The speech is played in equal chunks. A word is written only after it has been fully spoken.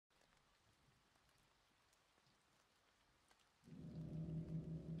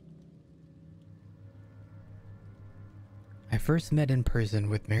first met in person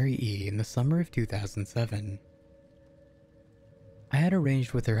with Mary E. in the summer of 2007. I had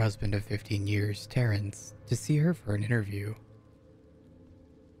arranged with her husband of 15 years, Terrence, to see her for an interview.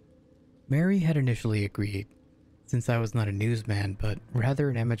 Mary had initially agreed, since I was not a newsman but rather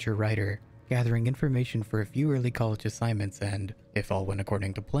an amateur writer gathering information for a few early college assignments and, if all went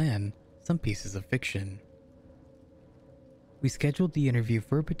according to plan, some pieces of fiction. We scheduled the interview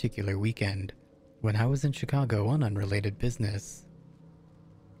for a particular weekend, when I was in Chicago on unrelated business.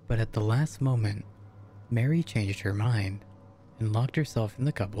 But at the last moment, Mary changed her mind and locked herself in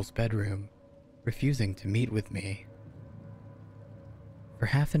the couple's bedroom, refusing to meet with me. For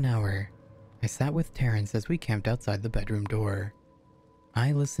half an hour, I sat with Terrence as we camped outside the bedroom door,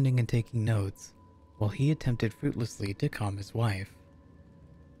 I listening and taking notes, while he attempted fruitlessly to calm his wife.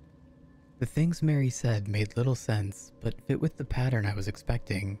 The things Mary said made little sense, but fit with the pattern I was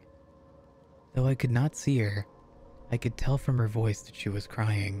expecting. Though I could not see her, I could tell from her voice that she was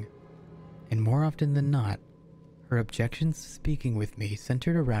crying, and more often than not, her objections to speaking with me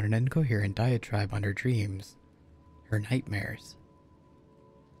centered around an incoherent diatribe on her dreams, her nightmares.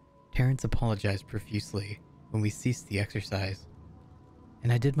 Terrence apologized profusely when we ceased the exercise,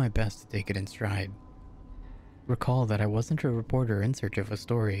 and I did my best to take it in stride. Recall that I wasn't a reporter in search of a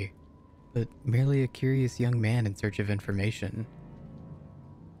story, but merely a curious young man in search of information.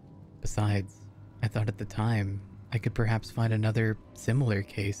 Besides, I thought at the time I could perhaps find another similar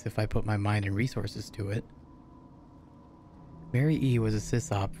case if I put my mind and resources to it. Mary E. was a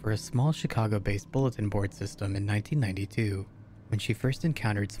sysop for a small Chicago-based bulletin board system in 1992 when she first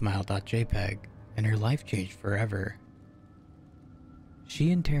encountered Smile.jpg, and her life changed forever.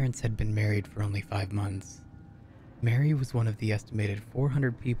 She and Terrence had been married for only 5 months. Mary was one of the estimated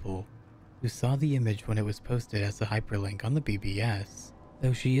 400 people who saw the image when it was posted as a hyperlink on the BBS,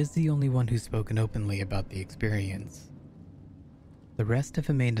 though she is the only one who's spoken openly about the experience. The rest have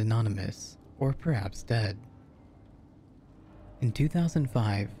remained anonymous, or perhaps dead. In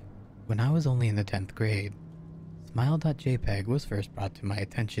 2005, when I was only in the 10th grade, Smile.jpg was first brought to my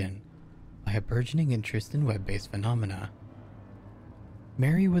attention by a burgeoning interest in web-based phenomena.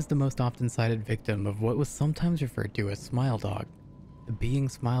 Mary was the most often cited victim of what was sometimes referred to as Smile.dog, the being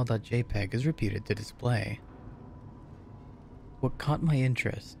Smile.jpg is reputed to display. What caught my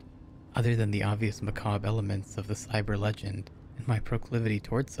interest, other than the obvious macabre elements of the cyber legend and my proclivity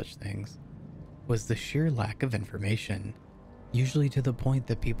towards such things, was the sheer lack of information, usually to the point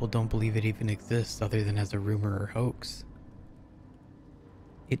that people don't believe it even exists other than as a rumor or hoax.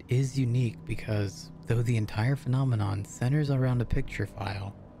 It is unique because, though the entire phenomenon centers around a picture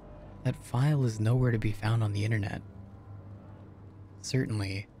file, that file is nowhere to be found on the internet.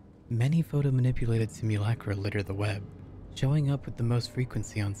 Certainly, many photo-manipulated simulacra litter the web, showing up with the most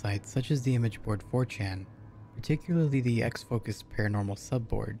frequency on sites such as the image board 4chan, particularly the X-focused paranormal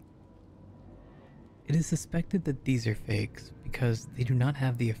subboard. It is suspected that these are fakes because they do not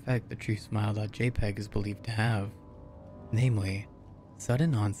have the effect the true Smile.jpg is believed to have, namely,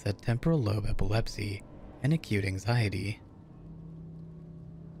 sudden onset temporal lobe epilepsy and acute anxiety.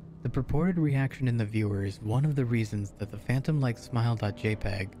 The purported reaction in the viewer is one of the reasons that the phantom-like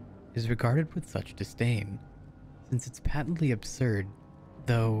Smile.jpg is regarded with such disdain, since it's patently absurd,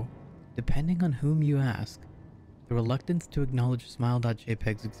 though, depending on whom you ask, the reluctance to acknowledge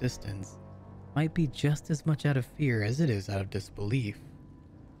Smile.jpg's existence might be just as much out of fear as it is out of disbelief.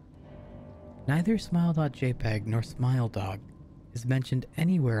 Neither Smile.jpg nor Smile.dog is mentioned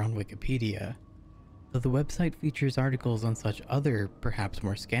anywhere on Wikipedia, though the website features articles on such other, perhaps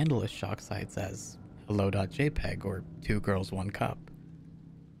more scandalous shock sites as Hello.jpg or 2 Girls 1 Cup.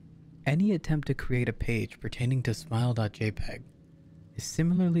 Any attempt to create a page pertaining to Smile.jpg is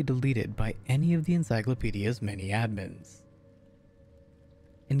similarly deleted by any of the encyclopedia's many admins.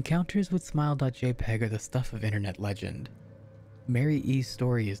 Encounters with Smile.jpg are the stuff of internet legend. Mary E.'s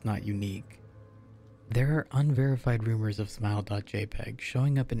story is not unique. There are unverified rumors of Smile.jpg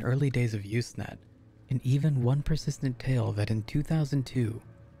showing up in early days of Usenet, and even one persistent tale that in 2002,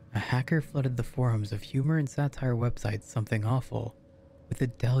 a hacker flooded the forums of humor and satire websites Something Awful with a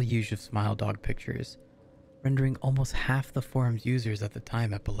deluge of Smile.dog pictures, rendering almost half the forum's users at the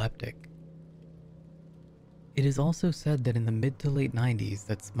time epileptic. It is also said that in the mid to late 90s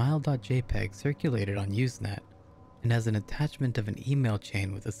that Smile.jpg circulated on Usenet, and as an attachment of an email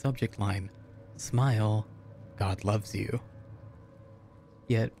chain with a subject line, "Smile, God loves you."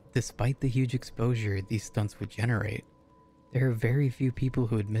 Yet, despite the huge exposure these stunts would generate, there are very few people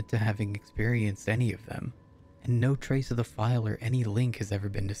who admit to having experienced any of them, and no trace of the file or any link has ever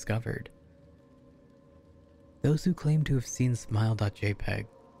been discovered. Those who claim to have seen Smile.jpg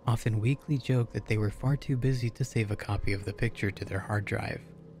often weakly joked that they were far too busy to save a copy of the picture to their hard drive.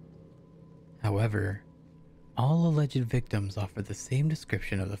 However, all alleged victims offer the same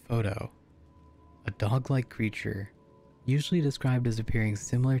description of the photo: a dog-like creature, usually described as appearing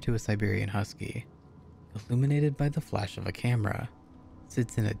similar to a Siberian husky, illuminated by the flash of a camera,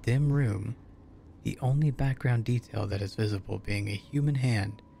 sits in a dim room, the only background detail that is visible being a human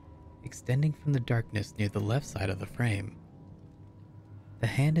hand extending from the darkness near the left side of the frame. The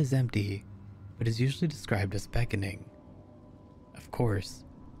hand is empty, but is usually described as beckoning. Of course,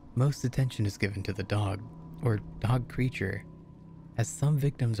 most attention is given to the dog, or dog creature, as some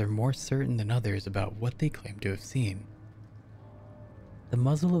victims are more certain than others about what they claim to have seen. The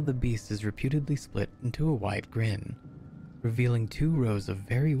muzzle of the beast is reputedly split into a wide grin, revealing 2 rows of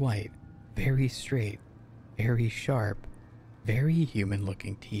very white, very straight, very sharp, very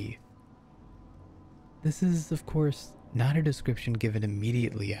human-looking teeth. This is, of course, not a description given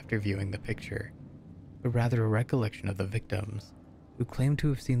immediately after viewing the picture, but rather a recollection of the victims, who claim to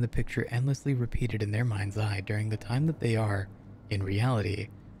have seen the picture endlessly repeated in their mind's eye during the time that they are, in reality,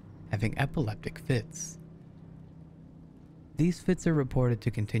 having epileptic fits. These fits are reported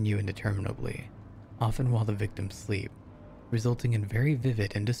to continue indeterminably, often while the victims sleep, resulting in very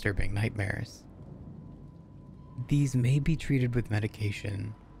vivid and disturbing nightmares. These may be treated with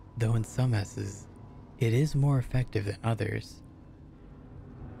medication, though in some cases, it is more effective than others.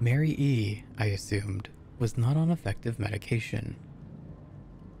 Mary E., I assumed, was not on effective medication.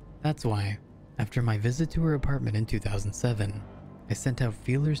 That's why, after my visit to her apartment in 2007, I sent out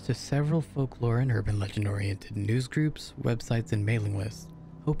feelers to several folklore and urban legend-oriented news groups, websites, and mailing lists,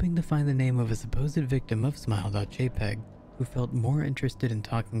 hoping to find the name of a supposed victim of Smile.jpg who felt more interested in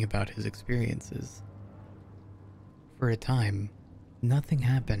talking about his experiences. For a time, nothing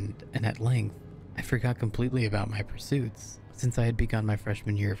happened, and at length, I forgot completely about my pursuits, since I had begun my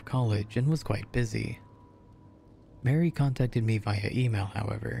freshman year of college and was quite busy. Mary contacted me via email,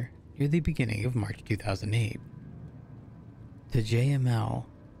 however, near the beginning of March 2008. To JML,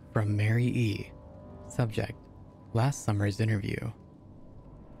 from Mary E. Subject: last summer's interview.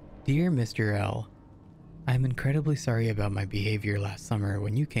 Dear Mr. L., I am incredibly sorry about my behavior last summer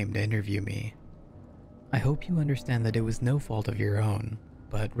when you came to interview me. I hope you understand that it was no fault of your own,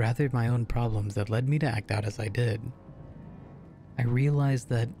 but rather my own problems that led me to act out as I did. I realized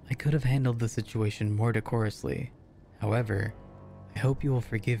that I could have handled the situation more decorously. However, I hope you will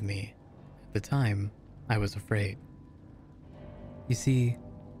forgive me. At the time, I was afraid. You see,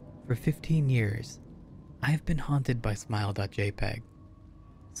 for 15 years, I have been haunted by Smile.jpg.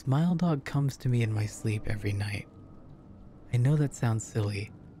 Smile.dog comes to me in my sleep every night. I know that sounds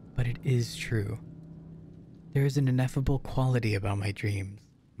silly, but it is true. There is an ineffable quality about my dreams,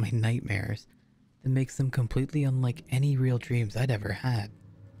 my nightmares, that makes them completely unlike any real dreams I'd ever had.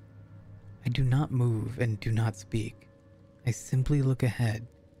 I do not move and do not speak. I simply look ahead,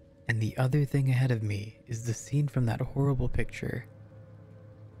 and the other thing ahead of me is the scene from that horrible picture.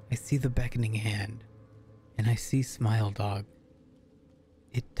 I see the beckoning hand, and I see Smile.dog.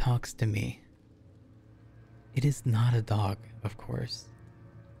 It talks to me. It is not a dog, of course,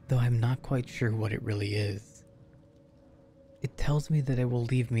 though I'm not quite sure what it really is. It tells me that it will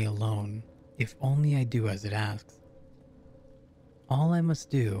leave me alone if only I do as it asks. All I must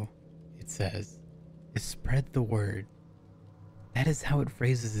do, it says, is spread the word. That is how it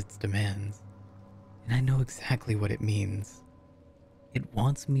phrases its demands, and I know exactly what it means. It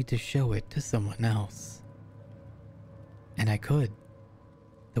wants me to show it to someone else. And I could.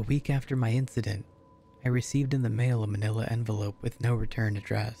 The week after my incident, I received in the mail a manila envelope with no return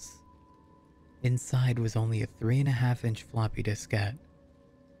address. Inside was only a 3.5-inch floppy diskette.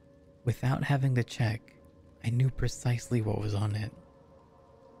 Without having to check, I knew precisely what was on it.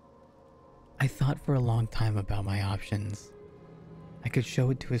 I thought for a long time about my options. I could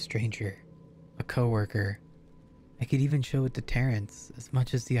show it to a stranger, a coworker. I could even show it to Terrence, as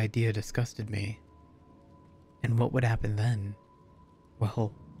much as the idea disgusted me. And what would happen then?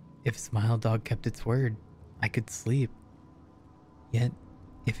 Well, if Smile.dog kept its word, I could sleep. Yet,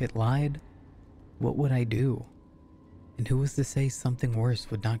 if it lied, what would I do? And who was to say something worse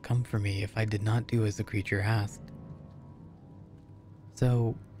would not come for me if I did not do as the creature asked?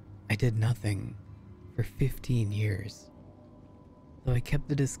 So, I did nothing for 15 years. Though I kept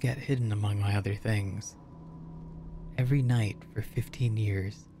the diskette hidden among my other things. Every night for 15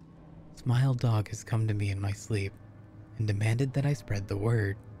 years, Smile.dog has come to me in my sleep and demanded that I spread the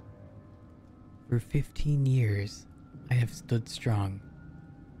word. For 15 years, I have stood strong,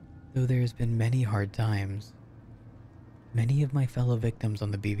 though there has been many hard times. Many of my fellow victims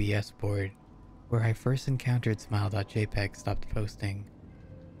on the BBS board, where I first encountered Smile.jpg, stopped posting,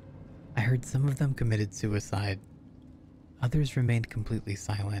 I heard some of them committed suicide. Others remained completely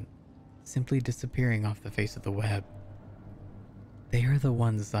silent, simply disappearing off the face of the web. They are the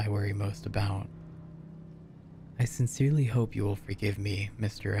ones I worry most about. I sincerely hope you will forgive me,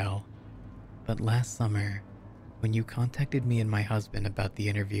 Mr. L. But last summer, when you contacted me and my husband about the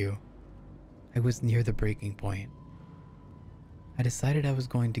interview, I was near the breaking point. I decided I was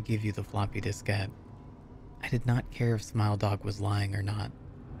going to give you the floppy diskette. I did not care if Smile.dog was lying or not.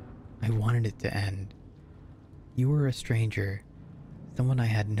 I wanted it to end. You were a stranger, someone I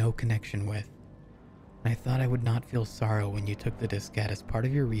had no connection with, and I thought I would not feel sorrow when you took the diskette as part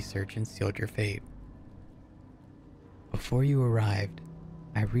of your research and sealed your fate. Before you arrived,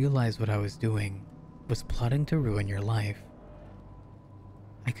 I realized what I was doing was plotting to ruin your life.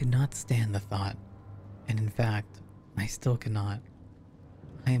 I could not stand the thought, and in fact, I still cannot.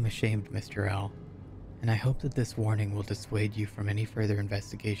 I am ashamed, Mr. L, and I hope that this warning will dissuade you from any further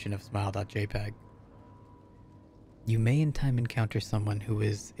investigation of Smile.jpg. You may in time encounter someone who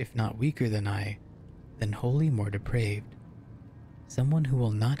is, if not weaker than I, then wholly more depraved. Someone who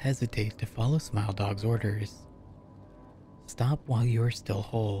will not hesitate to follow Smile.dog's orders. Stop while you are still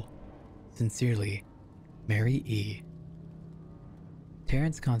whole. Sincerely, Mary E.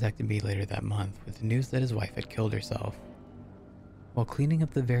 Terrence contacted me later that month with the news that his wife had killed herself. While cleaning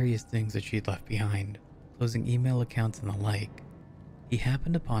up the various things that she'd left behind, closing email accounts and the like, he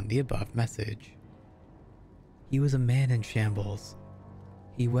happened upon the above message. He was a man in shambles.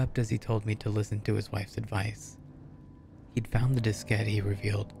 He wept as he told me to listen to his wife's advice. He'd found the diskette, he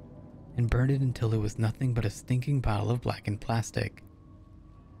revealed, and burned it until it was nothing but a stinking pile of blackened plastic.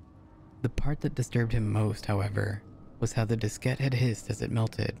 The part that disturbed him most, however, was how the diskette had hissed as it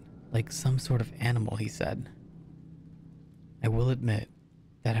melted, like some sort of animal, he said. I will admit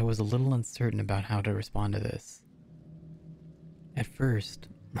that I was a little uncertain about how to respond to this. At first,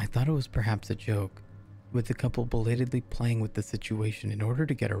 I thought it was perhaps a joke, with the couple belatedly playing with the situation in order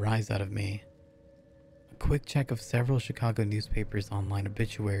to get a rise out of me. A quick check of several Chicago newspapers' online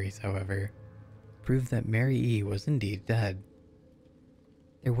obituaries, however, proved that Mary E. was indeed dead.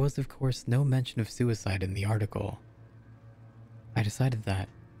 There was, of course, no mention of suicide in the article. I decided that,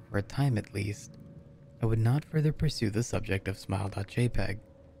 for a time at least, I would not further pursue the subject of Smile.jpg,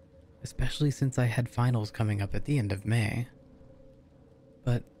 especially since I had finals coming up at the end of May.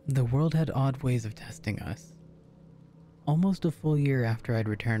 But the world had odd ways of testing us. Almost a full year after I'd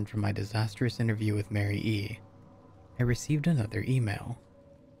returned from my disastrous interview with Mary E., I received another email.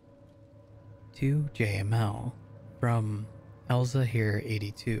 To JML, from Elza here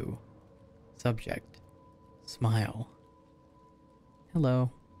 82. Subject: Smile.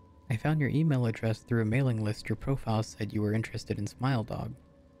 Hello. I found your email address through a mailing list. Your profile said you were interested in Smile.dog.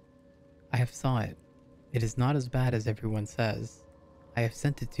 I have saw it. It is not as bad as everyone says. I have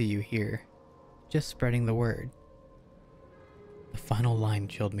sent it to you here. Just spreading the word. The final line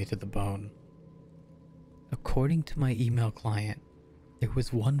chilled me to the bone. According to my email client, there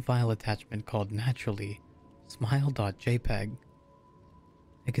was one file attachment called naturally Smile.jpg.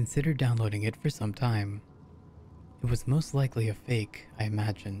 I considered downloading it for some time. It was most likely a fake, I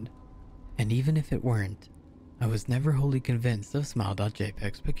imagined. And even if it weren't, I was never wholly convinced of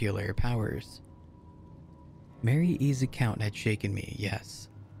Smile.jpg's peculiar powers. Mary E.'s account had shaken me, yes,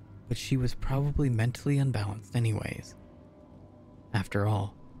 but she was probably mentally unbalanced anyways. After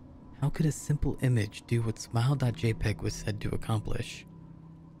all, how could a simple image do what Smile.jpg was said to accomplish?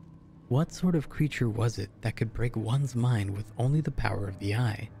 What sort of creature was it that could break one's mind with only the power of the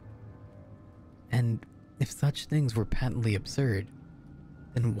eye? And if such things were patently absurd,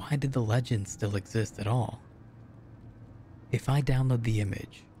 then why did the legend still exist at all? If I download the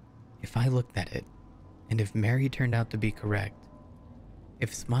image, if I looked at it, and if Mary turned out to be correct,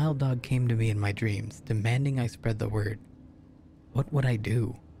 if Smile.dog came to me in my dreams demanding I spread the word, what would I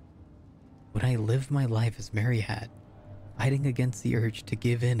do? Would I live my life as Mary had, fighting against the urge to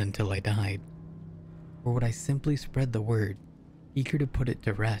give in until I died? Or would I simply spread the word, eager to put it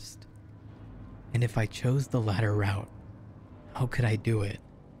to rest? And if I chose the latter route, how could I do it?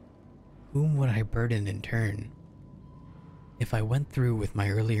 Whom would I burden in turn? If I went through with my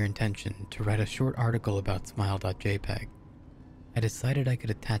earlier intention to write a short article about Smile.jpg, I decided I could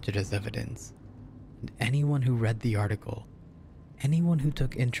attach it as evidence, and anyone who read the article, anyone who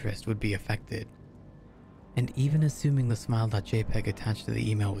took interest would be affected. And even assuming the Smile.jpg attached to the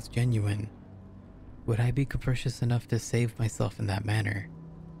email was genuine, would I be capricious enough to save myself in that manner?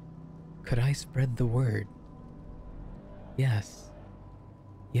 Could I spread the word? Yes.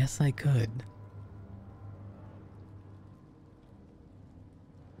 Yes, I could.